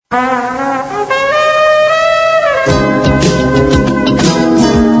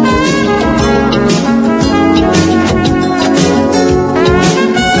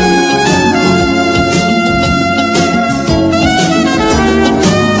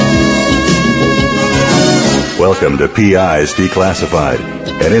Welcome to PI's Declassified,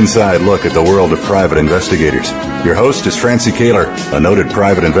 an inside look at the world of private investigators. Your host is Francie Kaler, a noted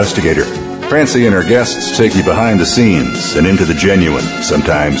private investigator. Francie and her guests take you behind the scenes and into the genuine,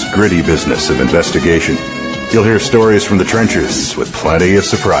 sometimes gritty business of investigation. You'll hear stories from the trenches with plenty of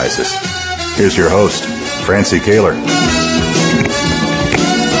surprises. Here's your host, Francie Kaler.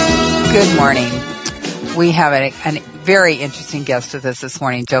 Good morning. We have a very interesting guest with us this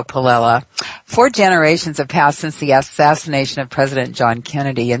morning, Joe Paolella. 4 generations have passed since the assassination of President John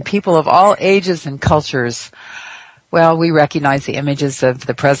Kennedy, and people of all ages and cultures, well, we recognize the images of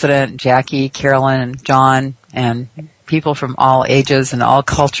the president, Jackie, Carolyn, and John, and people from all ages and all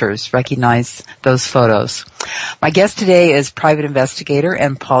cultures recognize those photos. My guest today is private investigator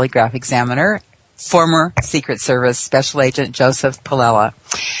and polygraph examiner, former Secret Service Special Agent Joseph Paolella.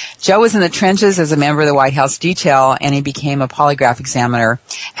 Joe was in the trenches as a member of the White House detail, and he became a polygraph examiner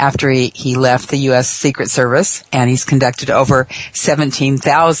after he left the U.S. Secret Service, and he's conducted over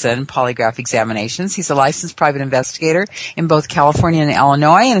 17,000 polygraph examinations. He's a licensed private investigator in both California and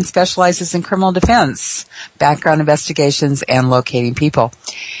Illinois, and specializes in criminal defense, background investigations, and locating people.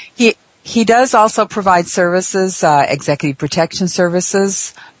 He does also provide services, executive protection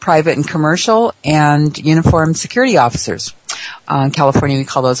services, private and commercial, and uniformed security officers. In California, we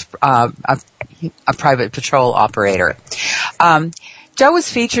call those a private patrol operator. Joe was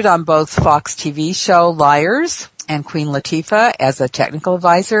featured on both Fox TV show Liars and Queen Latifah as a technical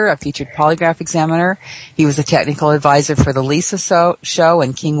advisor, a featured polygraph examiner. He was a technical advisor for the Lisa show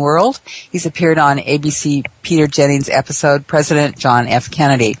and King World. He's appeared on ABC Peter Jennings' episode President John F.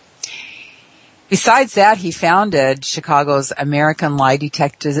 Kennedy. Besides that, he founded Chicago's American Lie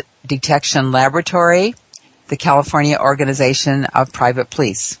Detection Laboratory, the California Organization of Private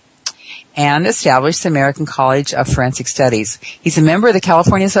Police, and established the American College of Forensic Studies. He's a member of the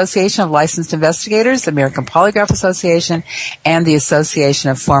California Association of Licensed Investigators, the American Polygraph Association, and the Association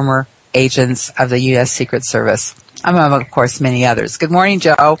of Former Agents of the U.S. Secret Service, among, of course, many others. Good morning,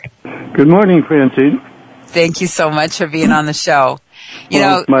 Joe. Good morning, Francie. Thank you so much for being on the show.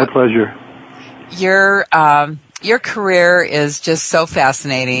 It's my pleasure. Your career is just so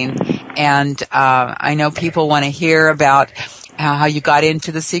fascinating, and I know people want to hear about how you got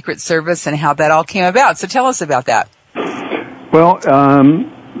into the Secret Service and how that all came about. So tell us about that. Well,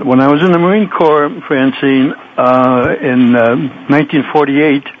 when I was in the Marine Corps, Francine, in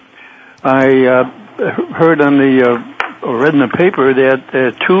 1948, I heard or read in the paper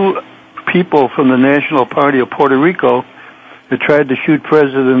that 2 people from the National Party of Puerto Rico that tried to shoot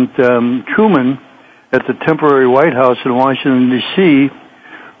President Truman at the temporary White House in Washington, D.C.,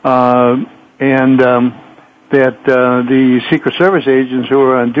 and that the Secret Service agents who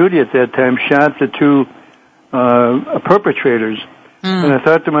were on duty at that time shot the 2 perpetrators. And I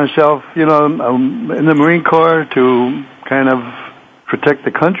thought to myself, I'm in the Marine Corps to kind of protect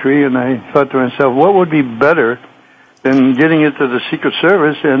the country, and I thought to myself, what would be better than getting into the Secret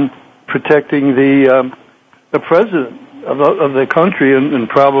Service and protecting the president of the country and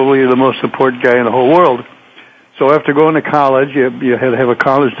probably the most important guy in the whole world. So after going to college, you had to have a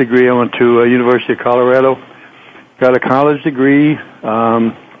college degree. I went to University of Colorado, got a college degree,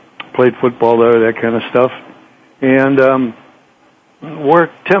 played football there, that kind of stuff, and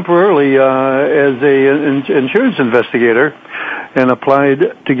worked temporarily as an insurance investigator and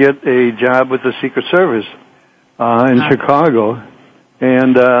applied to get a job with the Secret Service in Chicago.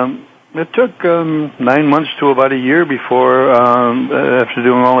 And it took 9 months to about a year before, after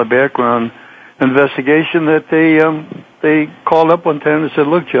doing all the background investigation, that they called up one time and said,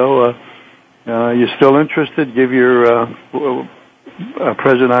 "Look, Joe, you still interested? Give your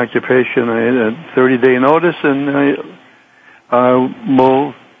present occupation a 30-day notice, and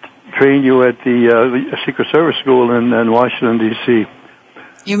we'll train you at the Secret Service School in Washington, D.C."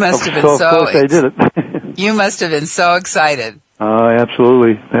 You must have been so of course I did it. You must have been so excited.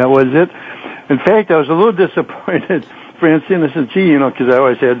 Absolutely. That was it. In fact, I was a little disappointed, Francine. I said, gee, because I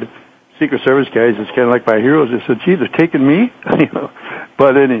always had Secret Service guys, it's kind of like my heroes. I said, gee, they're taking me?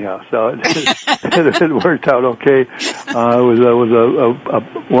 But anyhow, so it worked out okay. It was a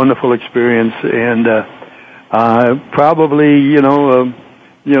wonderful experience, and probably,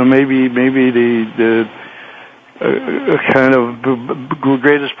 maybe the kind of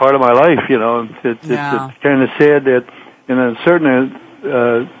greatest part of my life, It's kind of sad that in a certain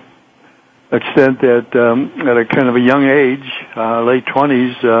extent that at a kind of a young age, late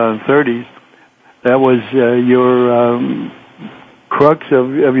 20s, 30s, that was your crux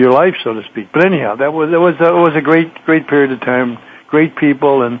of your life, so to speak. But anyhow, that was a great period of time, great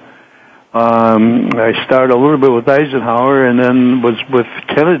people, and I started a little bit with Eisenhower, and then was with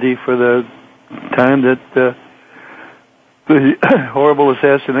Kennedy for the time that the horrible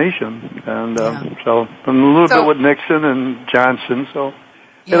assassination, and so a little bit with Nixon and Johnson. So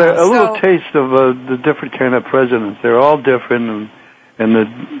a little taste of the different kind of presidents. They're all different, and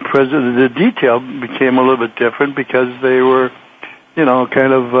the detail became a little bit different because they were,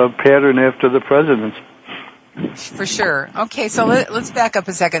 kind of patterned after the presidents. For sure. Okay, so let's back up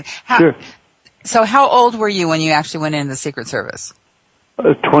a second. Sure. So how old were you when you actually went into the Secret Service?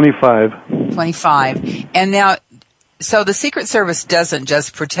 25. 25. And now, so the Secret Service doesn't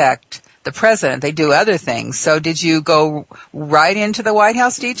just protect the president. They do other things. So did you go right into the White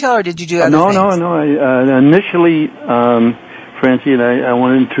House detail, or did you do other things? No. Initially, Francie and I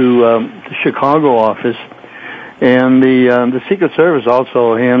went into the Chicago office, and the Secret Service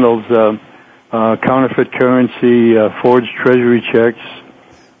also handles counterfeit currency, forged treasury checks,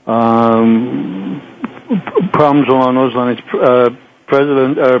 problems along those lines,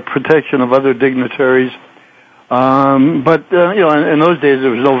 protection of other dignitaries. But in those days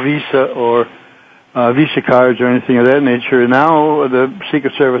there was no Visa or Visa cards or anything of that nature. Now the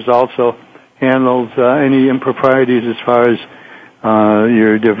Secret Service also handles any improprieties as far as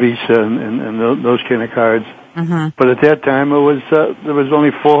your Visa and those kind of cards. Mm-hmm. But at that time there was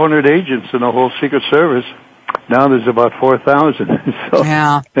only 400 agents in the whole Secret Service. Now there's about 4,000. So,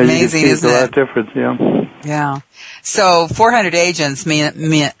 yeah, amazing, isn't it? It's a lot different, yeah. Yeah. So 400 agents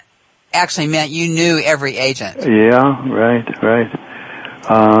actually meant you knew every agent. Yeah, right.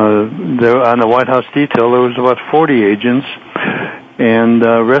 There, on the White House detail, there was about 40 agents, and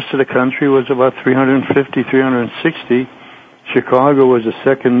the rest of the country was about 350, 360. Chicago was the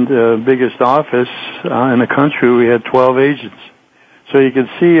second biggest office in the country. We had 12 agents. So you can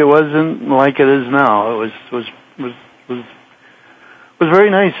see it wasn't like it is now. It was very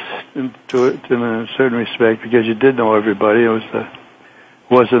nice in a certain respect because you did know everybody. It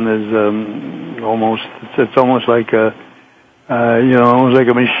wasn't as almost. It's almost like almost like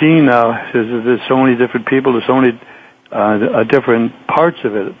a machine now. There's so many different people. There's so many different parts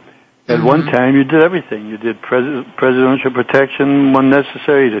of it. At one time, you did everything. You did presidential protection when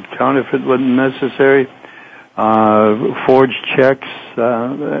necessary. You did counterfeit when necessary. Forged checks,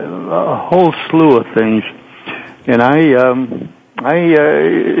 a whole slew of things. And I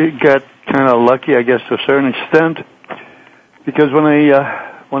got kind of lucky, I guess, to a certain extent, because when I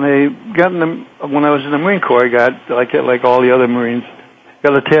was in the Marine Corps, I got like all the other Marines,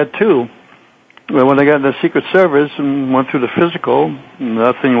 got a tattoo. Well, when I got in the Secret Service and went through the physical,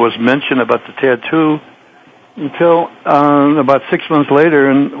 nothing was mentioned about the tattoo until about 6 months later,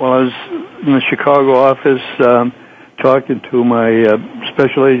 and while I was in the Chicago office talking to my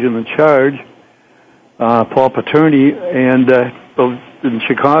special agent in charge, Paul Paterni, and in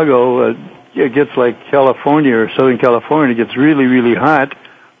Chicago, it gets like California or Southern California, it gets really, really hot,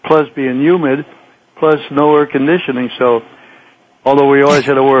 plus being humid, plus no air conditioning, so although we always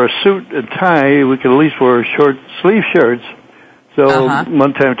had to wear a suit and tie, we could at least wear short sleeve shirts. So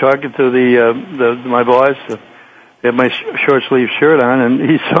one time talking to my boss, I had my short sleeve shirt on, and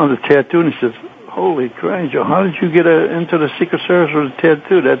he saw the tattoo, and he says, "Holy Christ, Joe, how did you get into the Secret Service with a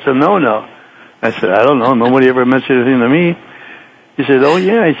tattoo? That's a no-no." I said, "I don't know. Nobody ever mentioned anything to me." He said, "Oh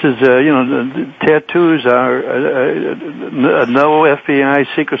yeah." He says, tattoos are no FBI,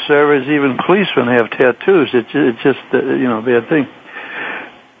 Secret Service, even policemen have tattoos. It's just a bad thing.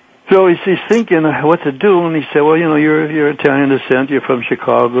 So he's thinking what to do, and he said, "Well, you're Italian descent. You're from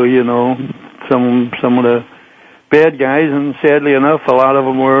Chicago. Some of the bad guys, and sadly enough, a lot of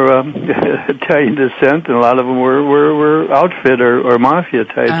them were Italian descent, and a lot of them were outfit or mafia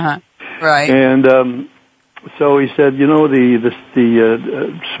types." Right. And so he said, the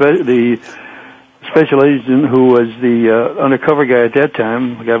special agent who was the undercover guy at that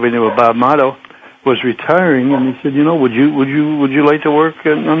time, a guy by the name of Bob Motto, was retiring, and he said, would you like to work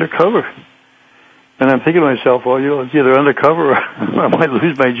undercover? And I'm thinking to myself, well, it's either undercover or I might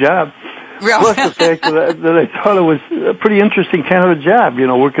lose my job. Plus the fact that I thought it was a pretty interesting kind of a job,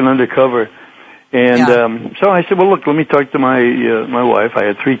 working undercover. And so I said, well, look, let me talk to my wife. I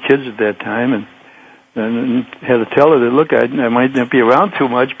had 3 kids at that time, and had to tell her that, look, I might not be around too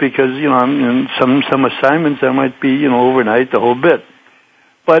much because, I'm in some assignments I might be, overnight the whole bit.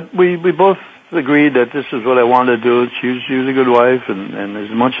 But we both agreed that this is what I wanted to do. She was a good wife, and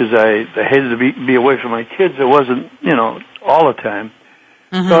as much as I hated to be away from my kids, it wasn't, all the time.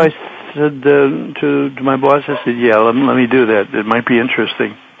 Mm-hmm. So I said to my boss, I said, yeah, let me do that. It might be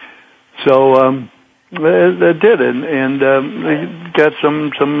interesting. So I did, and I got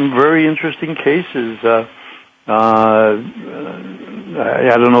some very interesting cases. I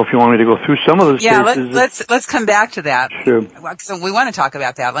don't know if you want me to go through some of those cases. Yeah, let's come back to that. Sure. So we want to talk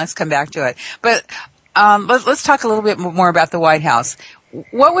about that. Let's come back to it. But let's talk a little bit more about the White House.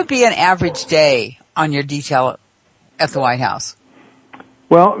 What would be an average day on your detail at the White House?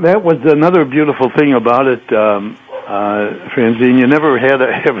 Well, that was another beautiful thing about it, Francine. You never had an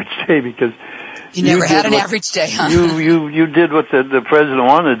average day because you never had an average day, huh? You did what the president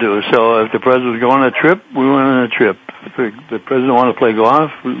wanted to do. So if the president was going on a trip, we went on a trip. If the president wanted to play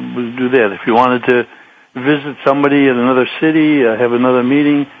golf, we would do that. If he wanted to visit somebody in another city, have another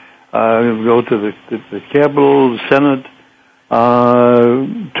meeting, go to the Capitol, the Senate,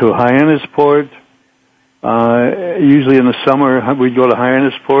 to Hyannisport. Usually in the summer we'd go to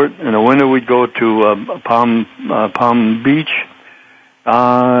Hyannisport. In the winter we'd go to Palm Beach.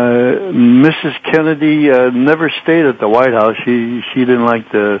 Mrs. Kennedy never stayed at the White House. She didn't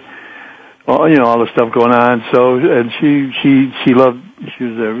like all the stuff going on. So, and she loved. She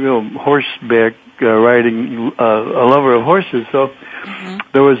was a real horseback riding, a lover of horses. So,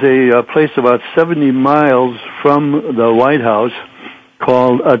 there was a place about 70 miles from the White House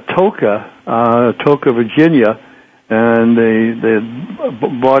called Atoka, Virginia, and they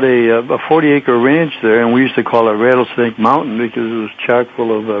bought a 40-acre ranch there, and we used to call it Rattlesnake Mountain because it was chock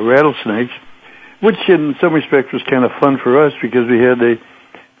full of rattlesnakes, which in some respects was kind of fun for us because we had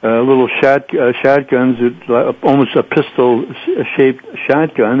little shotguns, almost a pistol-shaped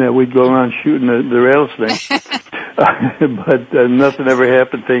shotgun that we'd go around shooting the rattlesnakes. But nothing ever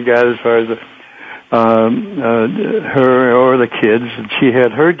happened, thank God, as far as her or the kids. And she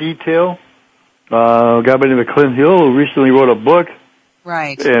had her detail. A guy by the name of Clint Hill who recently wrote a book.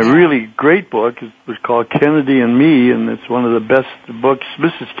 Right. A really great book. It was called Kennedy and Me, and it's one of the best books,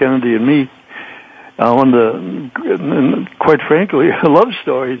 Mrs. Kennedy and Me. One of the, quite frankly, love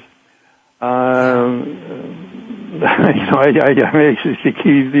stories. He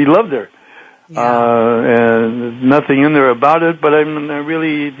loved her. And nothing in there about it, but he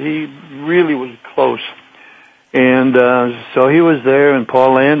really was close. And so he was there, and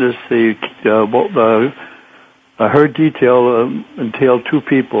Paul Landis, her detail entailed two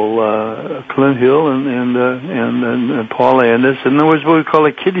people, Clint Hill and Paul Landis, and there was what we call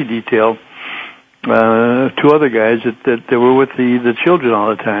a kiddie detail, two other guys that were with the children all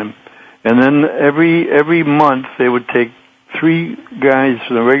the time. And then every month they would take three guys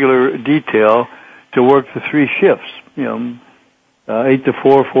from the regular detail to work the three shifts, 8 to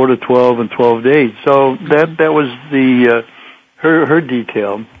 4, 4 to 12, and 12 to 8. So that was her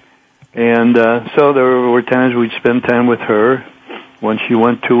detail. And so there were times we'd spend time with her. When she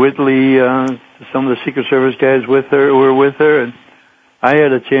went to Italy, some of the Secret Service guys were with her, and I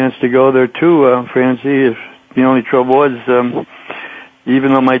had a chance to go there too, Francie. The only trouble was,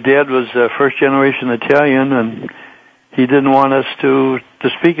 even though my dad was first generation Italian, and he didn't want us to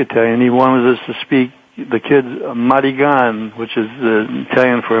speak Italian, he wanted us to speak the kids Marigan, which is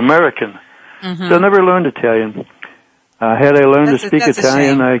Italian for American. Mm-hmm. So I never learned Italian. Had I learned to speak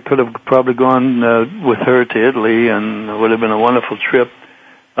Italian, I could have probably gone with her to Italy, and it would have been a wonderful trip.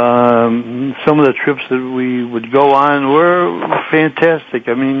 Some of the trips that we would go on were fantastic.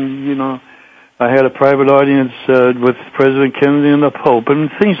 I mean, I had a private audience with President Kennedy and the Pope, and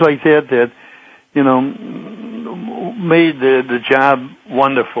things like that made the job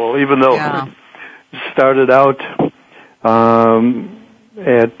wonderful, even though it started out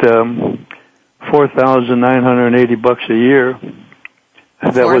at $4,980 a year.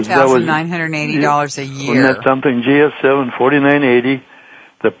 $4,980 a year. Isn't that something? GS7, $4,980.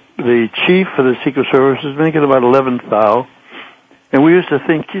 The chief for the Secret Service was making about $11,000. And we used to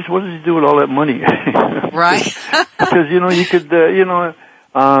think, geez, what does he do with all that money? Right. Because, you could,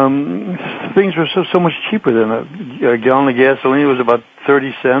 things were so much cheaper than a gallon of gasoline was about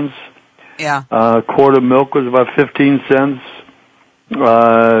 30 cents. Yeah. A quart of milk was about 15 cents.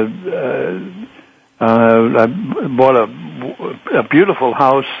 I bought a beautiful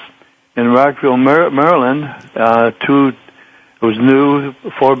house in Rockville, Maryland. It was new,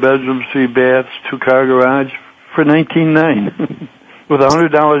 4 bedrooms, 3 baths, 2-car garage for $19,900 with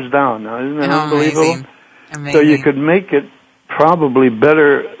 $100 down. Now, isn't that unbelievable? Amazing. So you could make it probably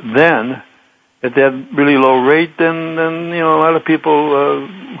better then at that really low rate than a lot of people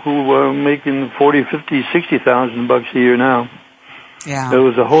who were making $40,000, $50,000, $60,000 a year now. Yeah. It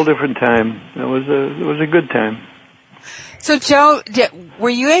was a whole different time. It was a good time. So, Joe, were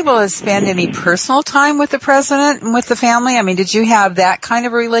you able to spend any personal time with the president and with the family? I mean, did you have that kind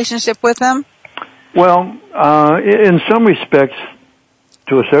of a relationship with him? Well, in some respects,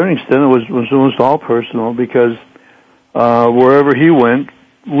 to a certain extent, it was almost all personal because wherever he went,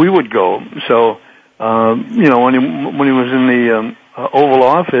 we would go. So, when he was in the Oval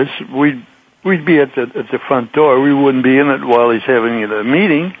Office, we'd be at the front door. We wouldn't be in it while he's having the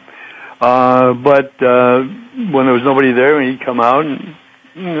meeting. But when there was nobody there, he'd come out, and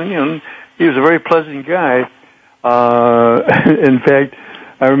he was a very pleasant guy. In fact,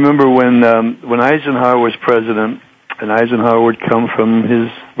 I remember when Eisenhower was president, and Eisenhower would come from the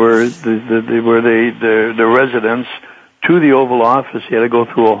residence to the Oval Office. He had to go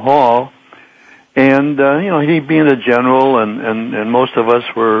through a hall, and he being a general, and most of us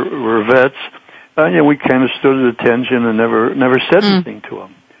were vets. We kind of stood at attention and never said anything to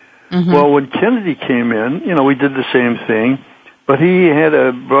him. Mm-hmm. Well, when Kennedy came in, we did the same thing, but he had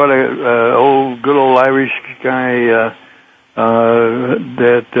brought a good old Irish guy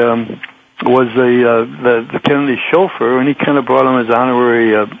that was the Kennedy chauffeur, and he kind of brought him as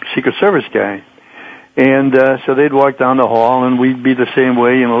honorary Secret Service guy. And so they'd walk down the hall, and we'd be the same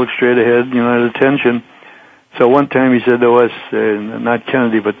way, look straight ahead, at attention. So one time he said to us, not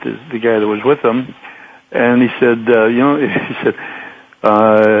Kennedy, but the guy that was with him, and he said,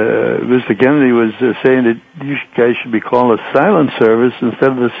 Mr. Kennedy was saying that you guys should be called a silent service instead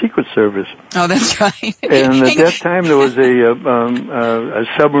of the Secret Service. Oh, that's right. And at that time there was a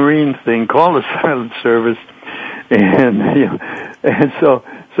submarine thing called a silent service, and so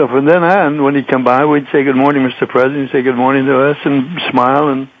from then on, when he'd come by, we'd say good morning, Mr. President. He'd say good morning to us and smile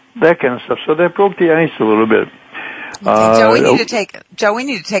and that kind of stuff. So that broke the ice a little bit. Joe, we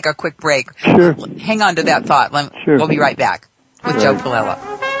need to take a quick break. Sure. Hang on to that thought. Sure. We'll be right back with Joe Paolella.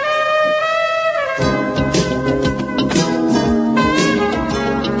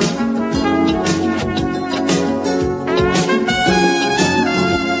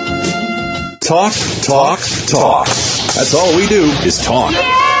 Talk, talk, talk. That's all we do is talk.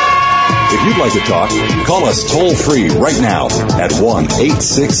 If you'd like to talk, call us toll-free right now at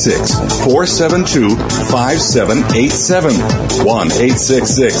 1-866-472-5787.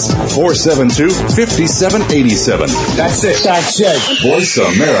 1-866-472-5787. That's it.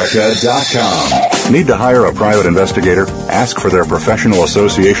 VoiceAmerica.com. Need to hire a private investigator? Ask for their professional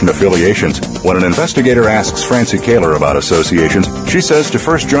association affiliations. When an investigator asks Francie Kaler about associations, she says to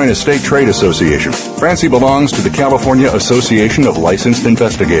first join a state trade association. Francie belongs to the California Association of Licensed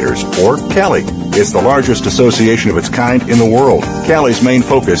Investigators, or CALI. It's the largest association of its kind in the world. CALI's main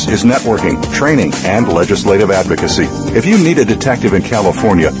focus is networking, training, and legislative advocacy. If you need a detective in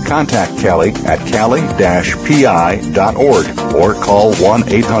California, contact CALI at cali-pi.org or call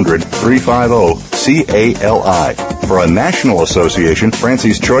 1-800-350-CALI. For a national association,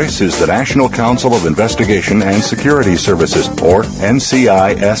 Francie's choice is the National Council of Investigation and Security Services, or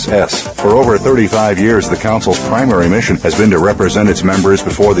NCISS. For over 35 years, the Council's primary mission has been to represent its members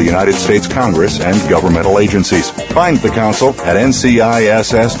before the United States Congress and governmental agencies. Find the Council at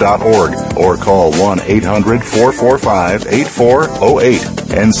nciss.org or call 1-800-445-8408.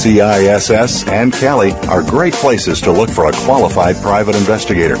 NCISS and CALI are great places to look for a qualified private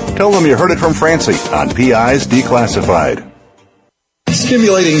investigator. Tell them you heard it from Francie on PI's Declassified.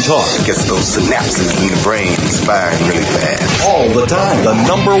 Stimulating talk Gets those synapses in the brain firing really fast. all the time. The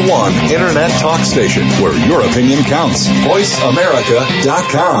 #1 internet talk station where your opinion counts.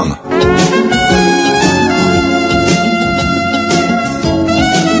 VoiceAmerica.com.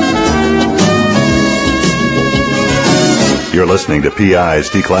 You're listening to PI's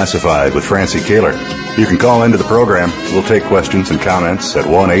Declassified with Francie Kaler. You can call into the program. We'll take questions and comments at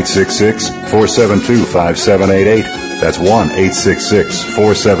 1-866-472-5788. That's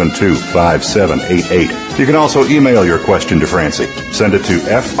 1-866-472-5788. You can also email your question to Francie. Send it to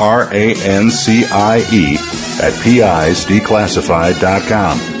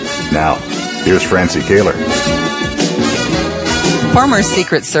francie@pisdeclassified.com. Now, here's Francie Kaler. Former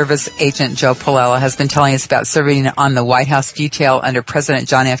Secret Service agent Joe Paolella has been telling us about serving on the White House detail under President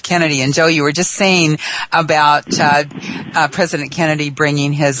John F. Kennedy. And Joe, you were just saying about President Kennedy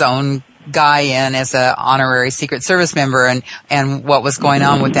bringing his own guy in as an honorary Secret Service member and what was going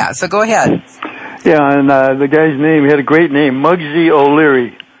on with that. So go ahead. Yeah, and the guy's name, he had a great name, Muggsy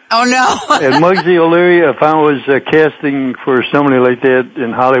O'Leary. Oh, no. And Muggsy O'Leary, if I was casting for somebody like that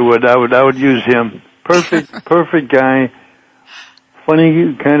in Hollywood, I would use him. Perfect guy.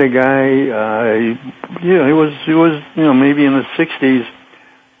 Funny kind of guy. He was maybe in the 60s,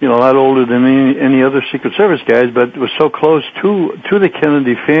 a lot older than any other Secret Service guys, but was so close to the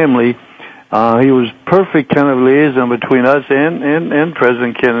Kennedy family. He was perfect kind of liaison between us and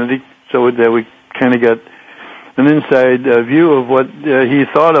President Kennedy, so that we kind of got an inside view of what he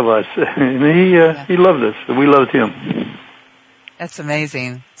thought of us. And he loved us, and we loved him. That's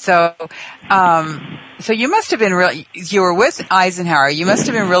amazing. So you must have been you were with Eisenhower. You must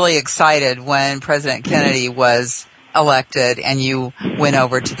have been really excited when President Kennedy was elected and you went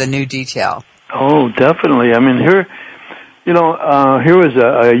over to the new detail. Oh, definitely. I mean, here, Here was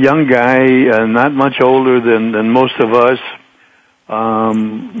a young guy, not much older than most of us.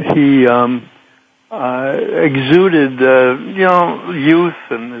 He exuded, youth,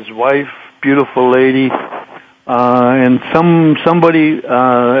 and his wife, beautiful lady. And somebody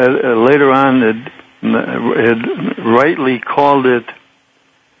later on had rightly called it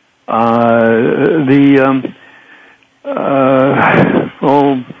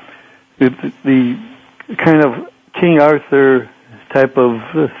the kind of King Arthur type of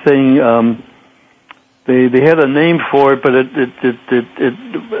thing. They had a name for it, but it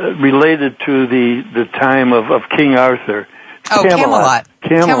related to the time of King Arthur. Oh, Camelot.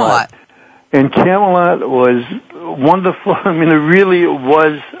 And Camelot was wonderful. I mean, it really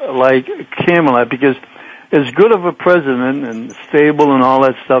was like Camelot, because as good of a president and stable and all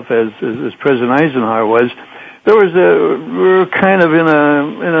that stuff as President Eisenhower was, we were kind of in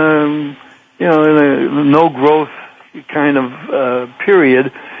a no growth kind of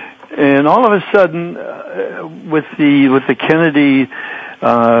period. And all of a sudden, with the Kennedy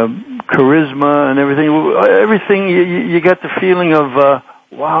charisma and everything, you got the feeling of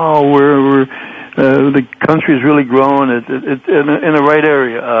wow, we're the country's really grown. It's in the right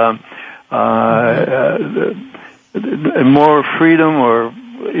area. More freedom or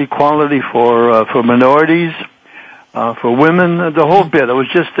equality for minorities, for women, the whole bit. It was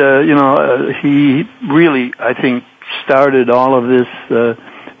just he really, I think, started all of this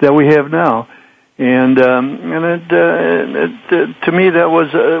that we have now, and to me that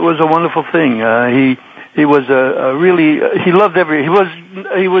was a wonderful thing. He was he loved he was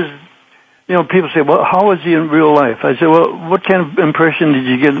people say, well, how was he in real life? I said, well, what kind of impression did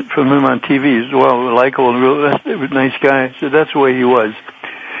you get from him on TV? He said, well, likable and real nice guy. I said, that's the way he was.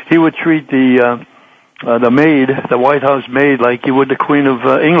 He would treat the maid, the White House maid, like he would the Queen of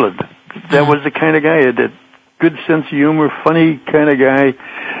England. That was the kind of guy that good sense of humor, funny kind of guy.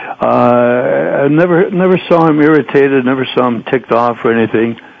 I never saw him irritated, never saw him ticked off or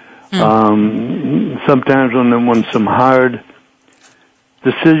anything. Sometimes when some hard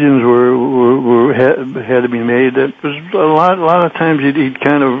decisions had to be made, it was a lot of times he'd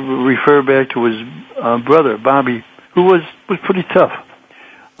kind of refer back to his brother Bobby, who was pretty tough.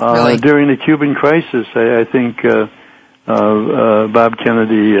 Really? During the Cuban crisis, I think Bob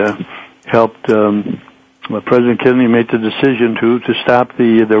Kennedy helped. President Kennedy made the decision to stop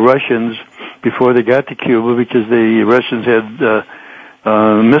the Russians before they got to Cuba, because the Russians had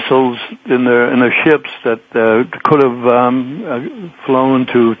missiles in their ships that could have flown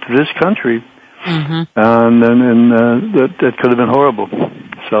to this country, and that could have been horrible.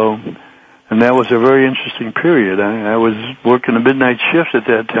 So, and that was a very interesting period. I was working a midnight shift at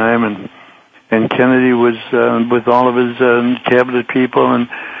that time, and Kennedy was with all of his cabinet people, and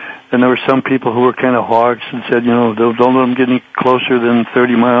there were some people who were kind of hawks and said, don't let them get any closer than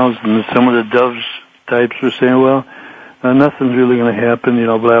 30 miles. And some of the Doves types were saying, well, nothing's really going to happen,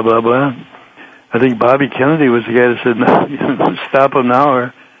 blah, blah, blah. I think Bobby Kennedy was the guy that said, no, stop them now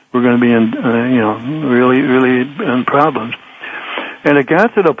or we're going to be in, really, really in problems. And it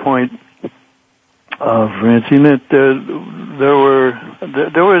got to the point, Francine, that there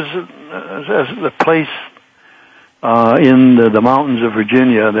was a place in the mountains of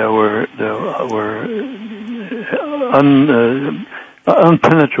Virginia that were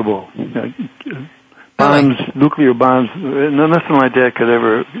unpenetrable. Bombs, nuclear bombs, nothing like that could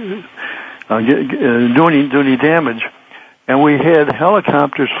ever do any damage. And we had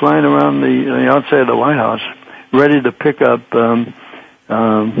helicopters flying around the outside of the White House, ready to pick up the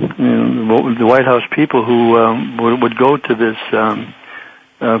White House people who would go to this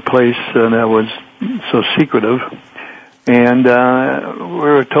place that was so secretive. And we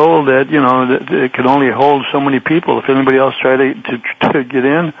were told that that it could only hold so many people. If anybody else tried to get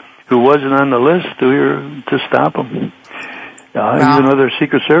in who wasn't on the list, we were to stop them. Wow. Even other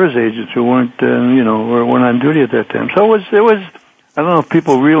Secret Service agents who weren't weren't on duty at that time. So it was. I don't know if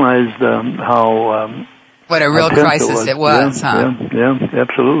people realized how what a real crisis it was. Yeah,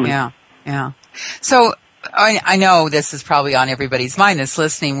 absolutely. Yeah. So I know this is probably on everybody's mind that's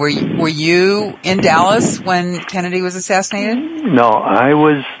listening. Were you in Dallas when Kennedy was assassinated? No, I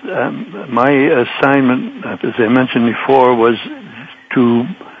was. My assignment, as I mentioned before, was to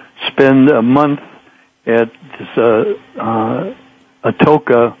spend a month at this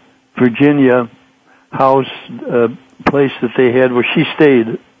Atoka, Virginia house place that they had where she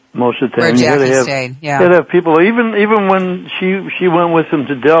stayed most of the time. Where Jackie stayed, yeah. You had to have people, even when she went with them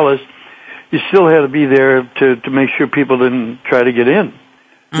to Dallas, you still had to be there to make sure people didn't try to get in,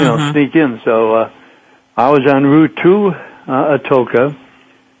 sneak in. So I was en route to Atoka,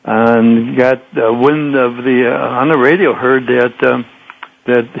 and got wind of on the radio, heard that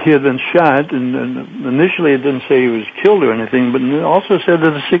he had been shot, and initially it didn't say he was killed or anything, but it also said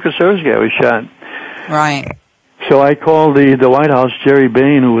that the Secret Service guy was shot. Right. So I called the White House, Jerry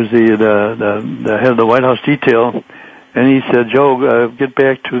Bain, who was the head of the White House detail, and he said, Joe, get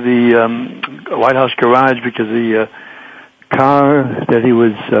back to the White House garage, because the car that he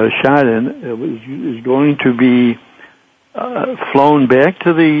was shot in is going to be flown back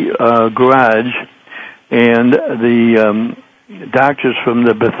to the garage, and the doctors from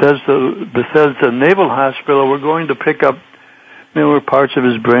the Bethesda Naval Hospital were going to pick up, parts of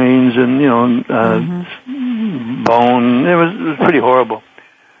his brains and bone. It was pretty horrible.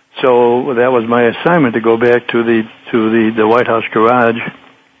 So that was my assignment, to go back to the White House garage.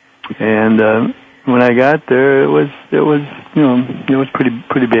 And when I got there, it was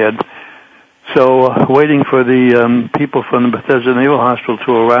pretty bad. So waiting for the people from the Bethesda Naval Hospital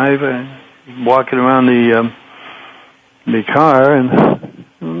to arrive, walking around the car, and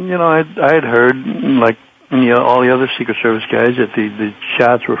I had heard, like all the other Secret Service guys, that the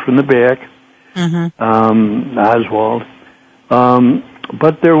shots were from the back, Oswald.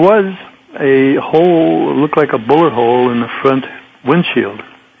 But there was a hole, looked like a bullet hole in the front windshield.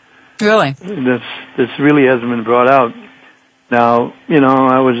 Really? This really hasn't been brought out. Now,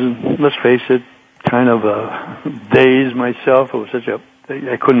 I was, let's face it, kind of dazed myself. It was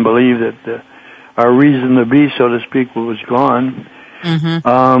I couldn't believe that our reason to be, so to speak, was gone.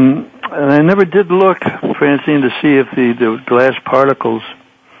 And I never did look, Francine, to see if the glass particles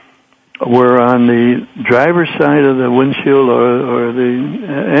were on the driver's side of the windshield or the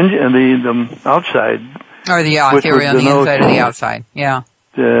engine, the outside. Or they were on the inside or the outside, yeah.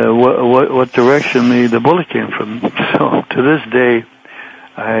 What direction the bullet came from. So to this day,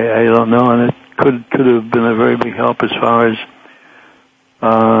 I don't know, and it could have been a very big help as far as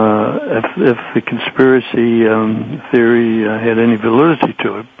if the conspiracy theory had any validity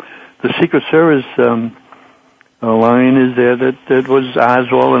to it. The Secret Service line is there that it was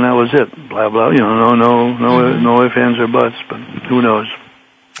Oswald and that was it. Blah blah. No ifs, ands, or buts. But who knows?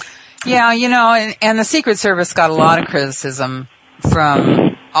 Yeah, and the Secret Service got a lot of criticism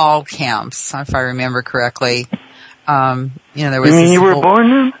from all camps, if I remember correctly. There was. You mean you were born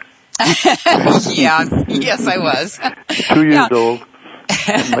then? Yeah. Yes, I was. 2 years old.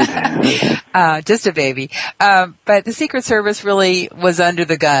 Just a baby. But the Secret Service really was under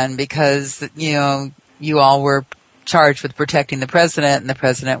the gun because, you all were charged with protecting the president, and the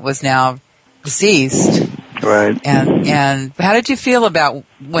president was now deceased. Right. And how did you feel about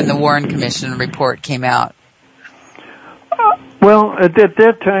when the Warren Commission report came out? Well, at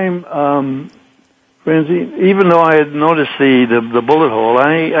that time, Francie, even though I had noticed the bullet hole,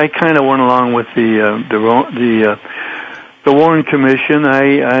 I kind of went along with the Warren Commission.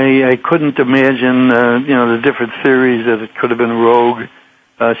 I couldn't imagine, the different theories that it could have been rogue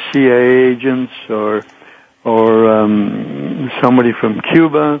CIA agents or somebody from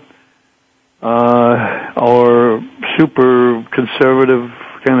Cuba, or super conservative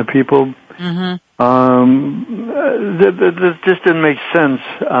kind of people. That just didn't make sense.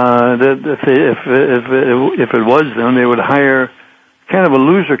 That if it was them, they would hire kind of a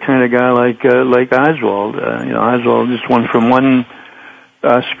loser kind of guy like Oswald. Oswald just went from one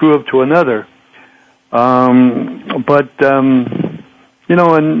screw up to another. But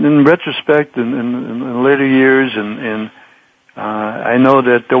in retrospect, in later years, and I know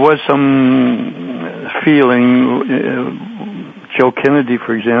that there was some feeling. Joe Kennedy,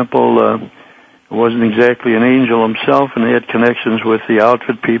 for example, wasn't exactly an angel himself, and he had connections with the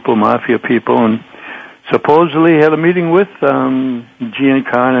outfit people, mafia people, and supposedly had a meeting with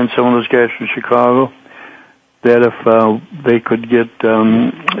Giancana and some of those guys from Chicago, that if they could get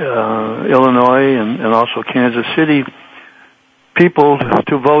Illinois and also Kansas City people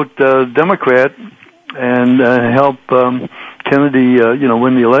to vote Democrat and help Kennedy,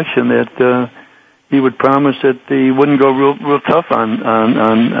 win the election, that he would promise that he wouldn't go real tough on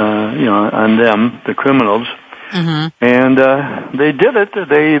them, the criminals. And they did it.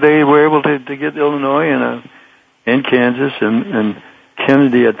 They were able to get Illinois and Kansas, and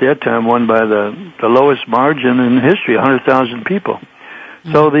Kennedy at that time won by the lowest margin in history, 100,000 people.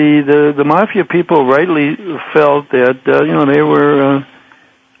 So the mafia people rightly felt that they were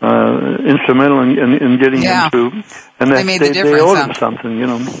instrumental in getting him to, and that they owed him something,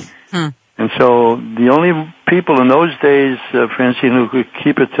 And so the only people in those days, Francine, who could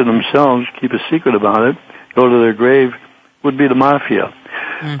keep it to themselves, keep a secret about it, go to their grave, would be the mafia.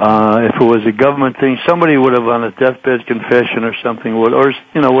 If it was a government thing, somebody would have on a deathbed confession or something would have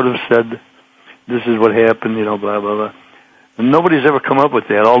said, "This is what happened," blah blah blah. And nobody's ever come up with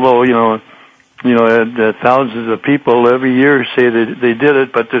that, although, thousands of people every year say that they did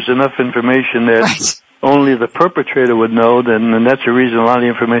it, but there's enough information that only the perpetrator would know, and that's the reason a lot of the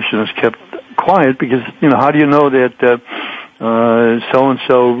information is kept quiet, because, how do you know that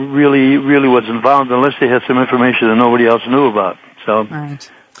so-and-so really was involved unless they had some information that nobody else knew about? So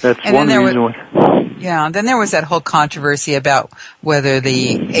that's and one reason why. Yeah, then there was that whole controversy about whether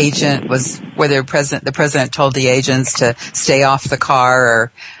the president told the agents to stay off the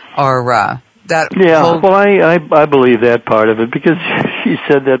car or that. Yeah, well, I believe that part of it, because she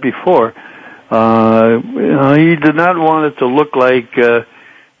said that before. He did not want it to look like, that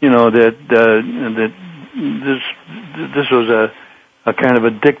this was a kind of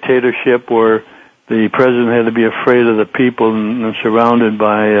a dictatorship where the president had to be afraid of the people and surrounded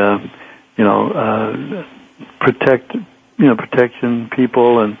by, protection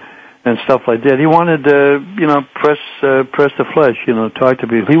people and stuff like that. He wanted to, press the flesh, talk to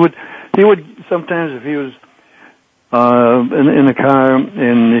people. He would sometimes, if he was in the car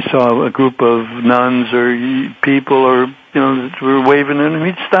and he saw a group of nuns or people or that were waving at him,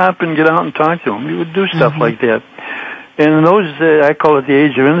 he'd stop and get out and talk to them. He would do stuff like that. And in those, I call it the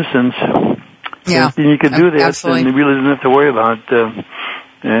age of innocence. Yeah, and you could do that, absolutely. and you really didn't have to worry about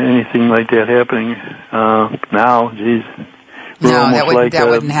anything like that happening now. Geez, that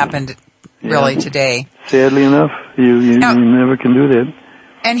wouldn't happen really today. Sadly enough, you never can do that.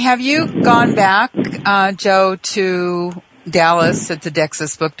 And have you gone back, Joe, to Dallas at the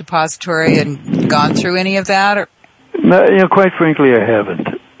Dexus Book Depository and gone through any of that? Or? No, quite frankly, I haven't.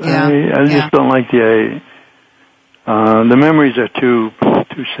 Yeah. I just don't like the memories are too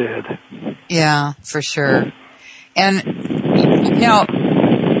sad. Yeah, for sure. And now,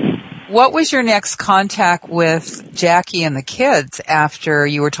 what was your next contact with Jackie and the kids after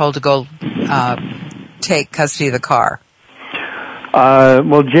you were told to go take custody of the car?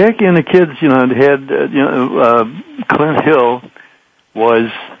 Well, Jackie and the kids, had, Clint Hill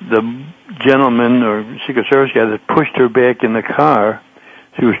was the gentleman or Secret Service guy that pushed her back in the car.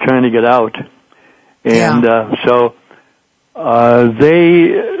 She was trying to get out. And, so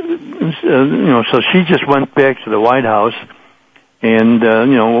she just went back to the White House and,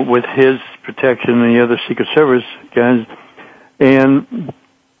 with his protection and the other Secret Service guys, and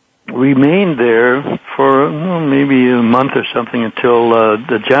remained there for maybe a month or something until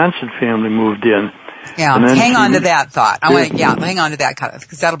the Johnson family moved in. Yeah, hang on to that thought. Hang on to that,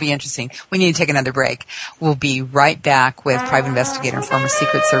 because that'll be interesting. We need to take another break. We'll be right back with private investigator and former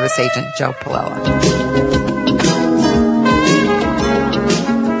Secret Service agent Joe Paolella.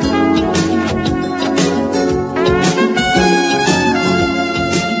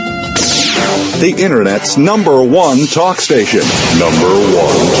 The Internet's #1 talk station.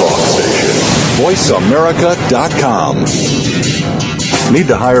 VoiceAmerica.com. Need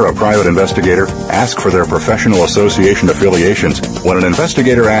to hire a private investigator? Ask for their professional association affiliations. When an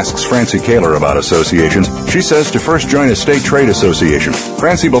investigator asks Francie Kaler about associations, she says to first join a state trade association.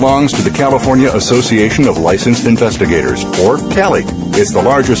 Francie belongs to the California Association of Licensed Investigators, or CALI. It's the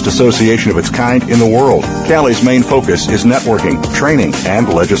largest association of its kind in the world. CALI's main focus is networking, training, and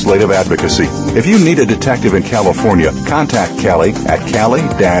legislative advocacy. If you need a detective in California, contact CALI at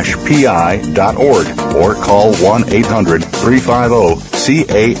cali-pi.org or call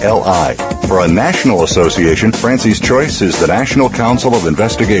 1-800-350-CALI. For a national association, Francie's choice is the National Council of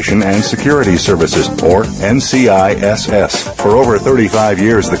Investigation and Security Services, or NCISS. For over 35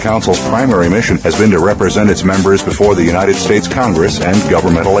 years, the Council's primary mission has been to represent its members before the United States Congress and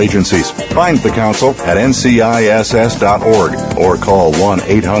governmental agencies. Find the Council at nciss.org or call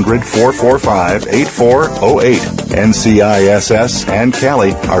 1-800-445-8408. NCISS and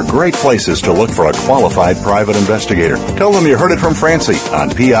CALI are great places to look for a qualified private investigator. Tell them you heard it from Francie on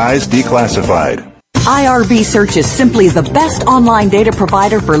PI's Declassified. IRB Search is simply the best online data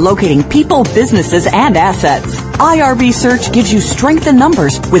provider for locating people, businesses, and assets. IRB Search gives you strength in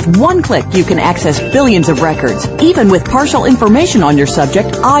numbers. With one click, you can access billions of records. Even with partial information on your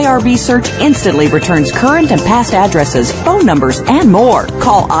subject, IRB Search instantly returns current and past addresses, phone numbers, and more.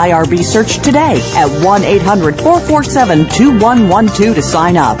 Call IRB Search today at 1-800-447-2112 to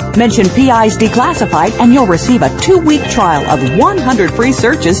sign up. Mention PI's Declassified and you'll receive a 2-week trial of 100 free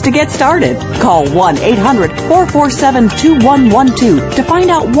searches to get started. Call 1-800-447-2112 to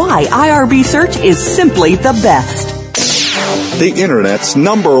find out why IRB Search is simply the best. The Internet's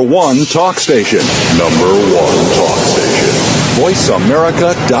 #1 talk station. #1 talk station.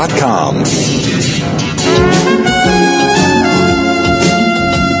 VoiceAmerica.com.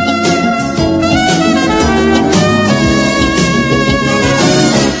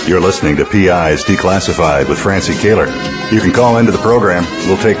 You're You're listening to PI's Declassified with Francie Kaler. You can call into the program.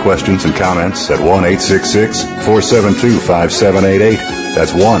 We'll take questions and comments at 1-866-472-5788.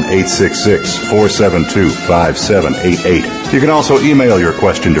 That's 1-866-472-5788. You can also email your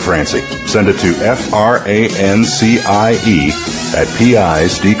question to Francie. Send it to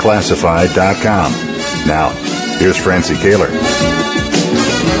francie@pisdeclassified.com. Now, here's Francie Kaler.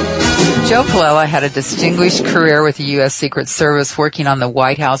 Joe Paolella had a distinguished career with the U.S. Secret Service working on the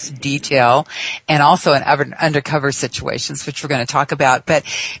White House detail and also in undercover situations, which we're going to talk about. But,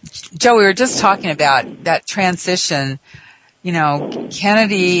 Joe, we were just talking about that transition. You know,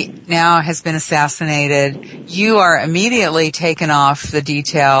 Kennedy now has been assassinated. You are immediately taken off the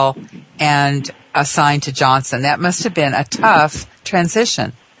detail and assigned to Johnson. That must have been a tough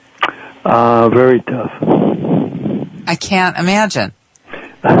transition. Very tough. I can't imagine.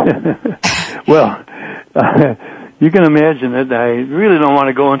 Well, you can imagine it. I really don't want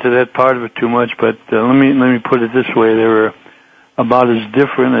to go into that part of it too much, but let me put it this way: they were about as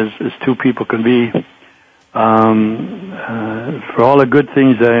different as two people can be. For all the good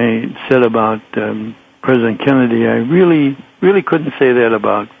things I said about President Kennedy, I really couldn't say that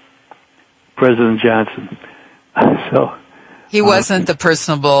about President Johnson. So he wasn't the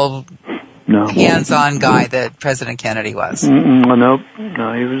personable, no, hands-on guy that President Kennedy was. No,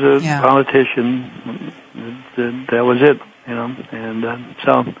 he was a politician. That was it, you know, and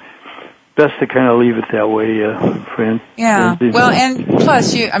so best to kind of leave it that way, friend. Yeah. Well, and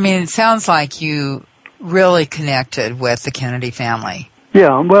plus, it sounds like you really connected with the Kennedy family.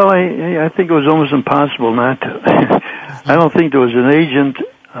 Yeah. Well, I think it was almost impossible not to. I don't think there was an agent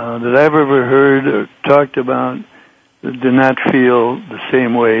that I've ever heard or talked about that did not feel the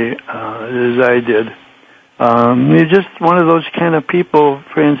same way as I did. You're just one of those kind of people,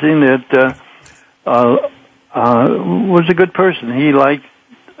 Francine, that was a good person. He liked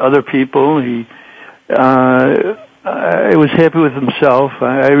other people. He was happy with himself.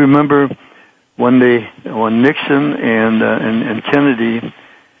 I remember when Nixon and Kennedy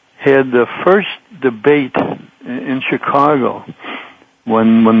had the first debate in Chicago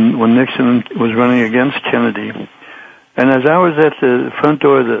when Nixon was running against Kennedy. And as I was at the front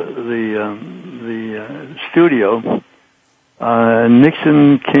door of the studio,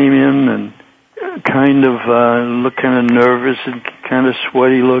 Nixon came in and kind of looked kind of nervous and kind of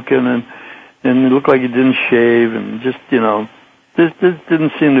sweaty looking, and it looked like he didn't shave, and just this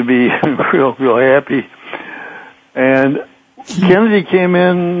didn't seem to be real happy. And Kennedy came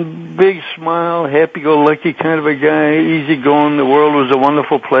in, big smile, happy-go-lucky kind of a guy, easygoing. The world was a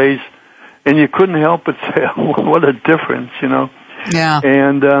wonderful place. And you couldn't help but say, "What a difference," you know. Yeah.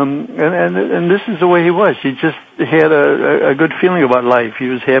 And this is the way he was. He just had a good feeling about life. He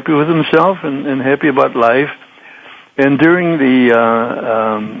was happy with himself and happy about life. And during the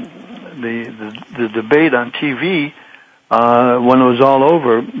debate on TV, when it was all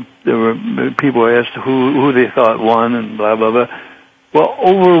over, there were people asked who they thought won and blah blah blah. Well,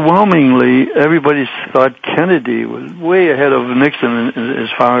 overwhelmingly, everybody thought Kennedy was way ahead of Nixon as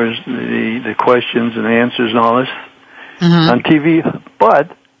far as the questions and answers and all this on TV.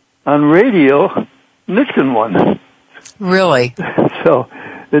 But on radio, Nixon won. Really? So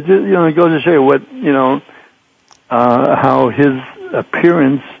it goes to show you what how his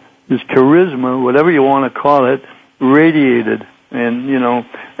appearance, his charisma, whatever you want to call it, radiated, and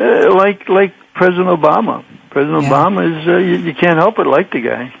like President Obama. President Obama is you can't help but like the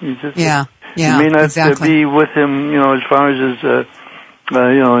guy. You just you may not be with him, as far as his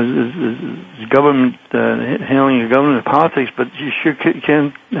government handling the government politics, but you sure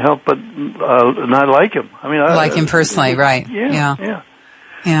can't help but not like him. I mean, I like him personally, right? Yeah.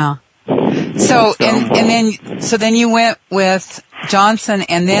 So then you went with Johnson,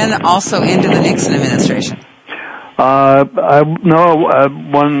 and then also into the Nixon administration.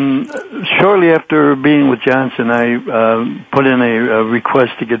 Shortly after being with Johnson, I put in a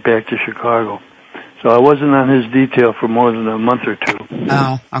request to get back to Chicago. So I wasn't on his detail for more than a month or two.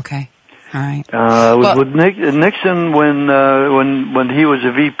 Oh, okay. All right. I was with Nixon when he was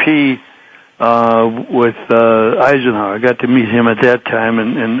a VP with Eisenhower. I got to meet him at that time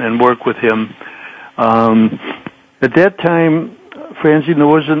and work with him. At that time, Francine,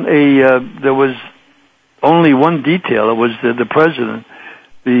 there was only one detail. It was the president.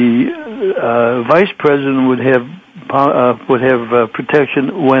 The vice president would have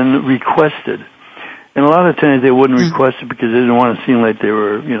protection when requested, and a lot of times they wouldn't request it because they didn't want to seem like they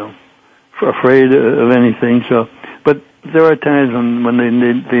were, afraid of anything. So, but there are times when they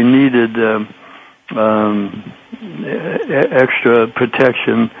needed extra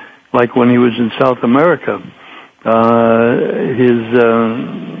protection, like when he was in South America.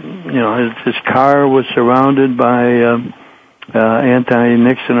 his car was surrounded by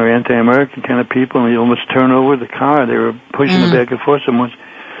anti-Nixon or anti-American kind of people, and he almost turned over the car. They were pushing it back and forth so much.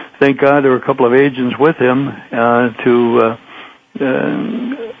 Thank God there were a couple of agents with him to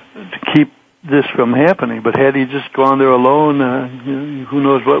keep this from happening. But had he just gone there alone, who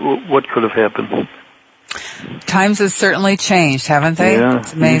knows what could have happened. Times have certainly changed, haven't they? Yeah.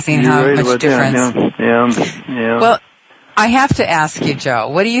 It's amazing how much difference. Yeah. Well, I have to ask you, Joe,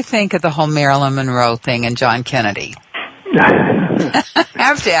 what do you think of the whole Marilyn Monroe thing and John Kennedy? I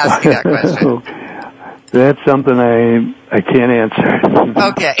have to ask you that question. That's something I can't answer.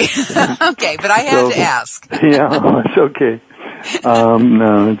 Okay. Okay, but I have to ask. Yeah, it's okay.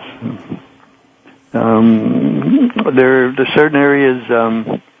 No, it's, there's certain areas,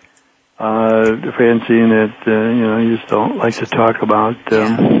 Fancy, that, you just don't like to talk about.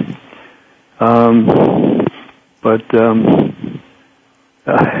 But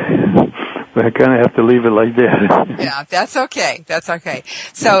I kind of have to leave it like that. Yeah, that's okay. That's okay.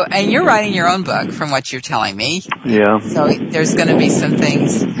 So, and you're writing your own book, from what you're telling me. Yeah. So there's going to be some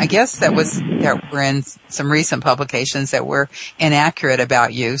things, I guess, that were in some recent publications that were inaccurate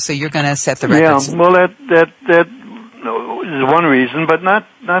about you. So you're going to set the record. Yeah. Well, that is one reason, but not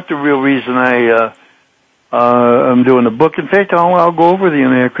the real reason I'm doing the book. In fact, I'll go over the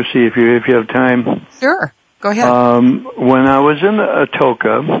inaccuracy if you have time. Sure. Go ahead. When I was in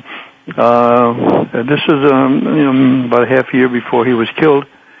Atoka. This was, about a half a year before he was killed.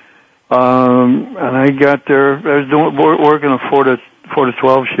 And I got there, I was working a 4 to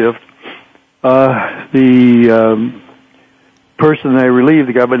 12 shift. The person I relieved,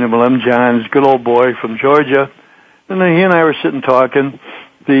 the guy by the name of Lem John, is a good old boy from Georgia. And then he and I were sitting talking.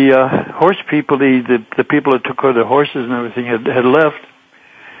 The horse people, the people that took care of the horses and everything had left.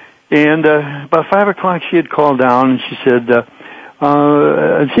 And about 5 o'clock she had called down and she said,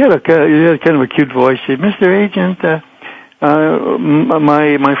 she had kind of a cute voice. She said, "Mr. Agent,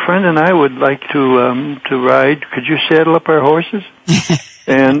 my friend and I would like to ride. Could you saddle up our horses?"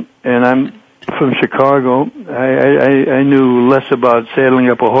 and I'm from Chicago. I knew less about saddling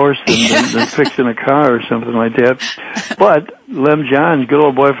up a horse than fixing a car or something like that. But Lem John, good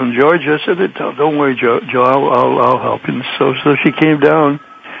old boy from Georgia, said, "Don't worry, Joe. I'll help you." So she came down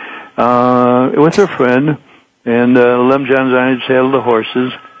with her friend. And Lem John and I saddled the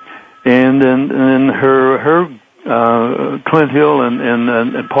horses, and then her Clint Hill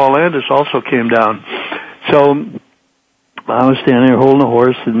and Paul Landis also came down. So I was standing there holding the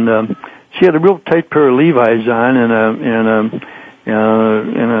horse, and she had a real tight pair of Levi's on and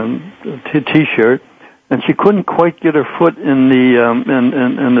a t-shirt, and she couldn't quite get her foot in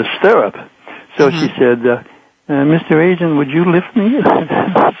the stirrup. So she said, "Mr. Agent, would you lift me?"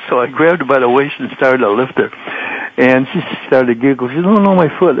 So I grabbed her by the waist and started to lift her. And she started to giggle. She said, "No, my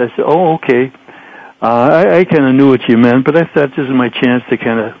foot." I said, "Oh, okay." I kind of knew what you meant, but I thought this is my chance to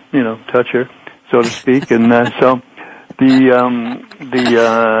kind of, touch her, so to speak. And so the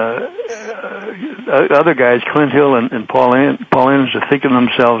other guys, Clint Hill and Paul Anderson, are thinking to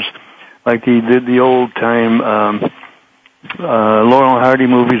themselves like they did the old time Laurel and Hardy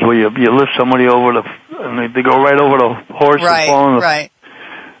movies where you lift somebody over and they go right over the horse and fall on the,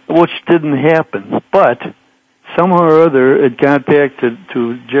 which didn't happen. But somehow or other it got back to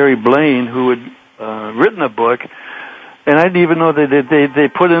Jerry Blaine, who had written a book, and I didn't even know that they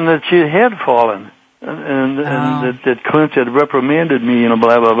put in that she had fallen and that Clint had reprimanded me,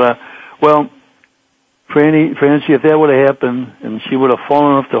 blah blah blah. Well, Francie, if that would have happened and she would have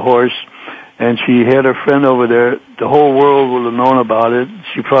fallen off the horse and she had her friend over there, the whole world would have known about it.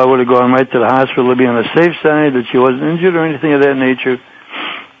 She probably would have gone right to the hospital to be on the safe side, that she wasn't injured or anything of that nature.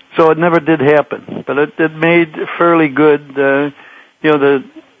 So it never did happen. But it made fairly good,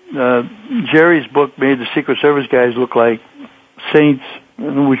 Jerry's book made the Secret Service guys look like saints,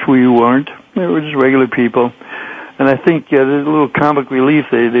 which we weren't. They were just regular people. And I think there's a little comic relief.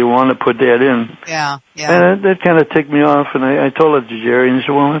 They want to put that in. Yeah. And that kind of ticked me off. And I told it to Jerry, and he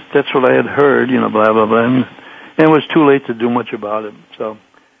said, "Well, that's what I had heard, blah blah blah." And it was too late to do much about it. So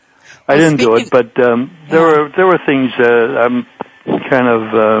I didn't do it. But there were things I'm kind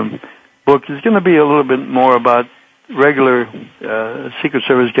of book. It's going to be a little bit more about regular Secret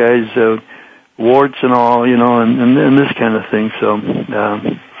Service guys, warts and all, and this kind of thing. So.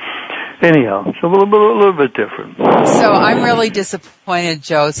 Anyhow, it's a little bit different. So I'm really disappointed,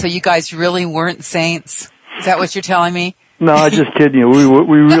 Joe. So you guys really weren't saints? Is that what you're telling me? No, I'm just kidding you. We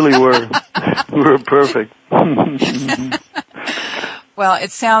really were. We were perfect. Well, it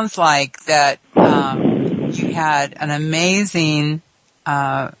sounds like that you had an amazing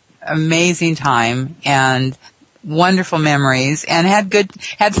time, and wonderful memories and had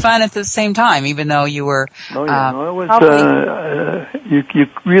fun at the same time, even though you were. Oh yeah, no, it was. You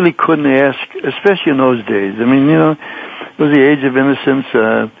really couldn't ask, especially in those days. I mean, it was the age of innocence.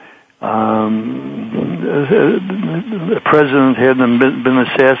 The president hadn't been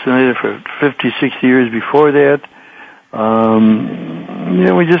assassinated for 50, 60 years before that.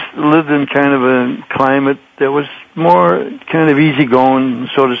 We just lived in kind of a climate that was more kind of easygoing,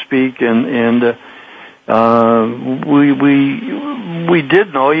 so to speak, and we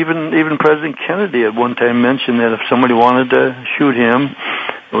did know, even President Kennedy at one time mentioned that if somebody wanted to shoot him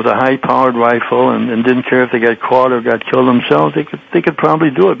with a high-powered rifle and didn't care if they got caught or got killed themselves, they could probably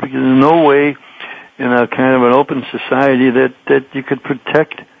do it, because there's no way in a kind of an open society that you could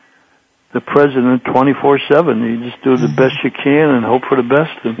protect the president 24/7. You just do the best you can and hope for the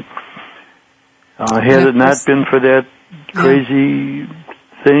best. And had it not been for that crazy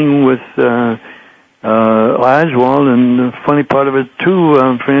thing with Oswald, and the funny part of it too,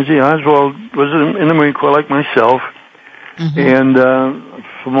 Francie, Oswald was in the Marine Corps like myself, and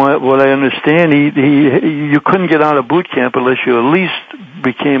from what I understand, you couldn't get out of boot camp unless you at least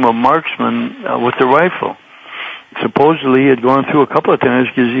became a marksman with the rifle. Supposedly he had gone through a couple of times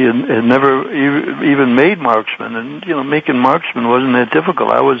because he had never even made marksman, and making marksman wasn't that difficult.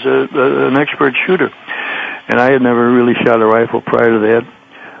 I was an expert shooter, and I had never really shot a rifle prior to that.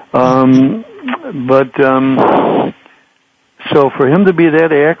 So for him to be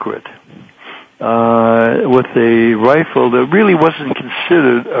that accurate with a rifle that really wasn't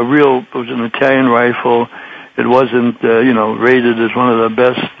considered it was an Italian rifle. It wasn't rated as one of the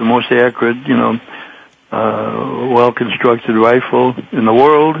best, the most accurate, well-constructed rifle in the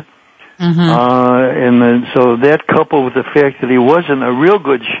world. And then, so that coupled with the fact that he wasn't a real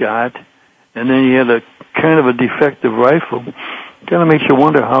good shot, and then he had a kind of a defective rifle, kind of makes you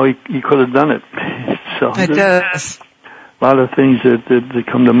wonder how he could have done it. So it does. A lot of things that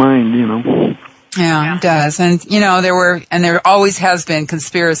come to mind, Yeah, it does. And, there always has been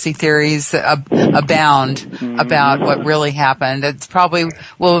conspiracy theories abound about what really happened. It probably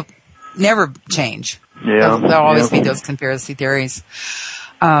will never change. Yeah. There'll always be those conspiracy theories.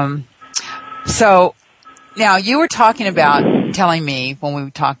 So now you were telling me when we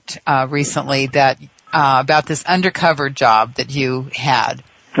talked recently that about this undercover job that you had.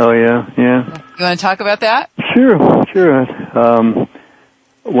 Oh yeah. You want to talk about that? Sure.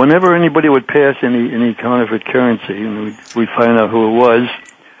 Whenever anybody would pass any counterfeit currency, and we'd find out who it was,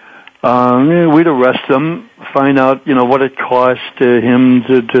 we'd arrest them, find out what it cost him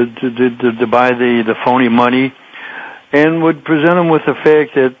to buy the phony money, and would present him with the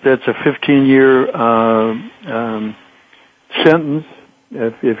fact that that's a 15-year sentence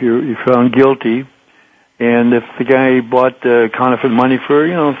if you're found guilty. And if the guy bought counterfeit money for,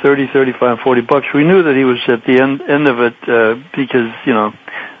 $30, $35, $40, we knew that he was at the end of it, because,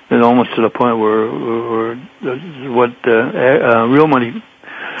 it's almost to the point where what real money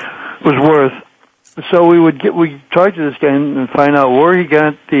was worth. So we talk to this guy and find out where he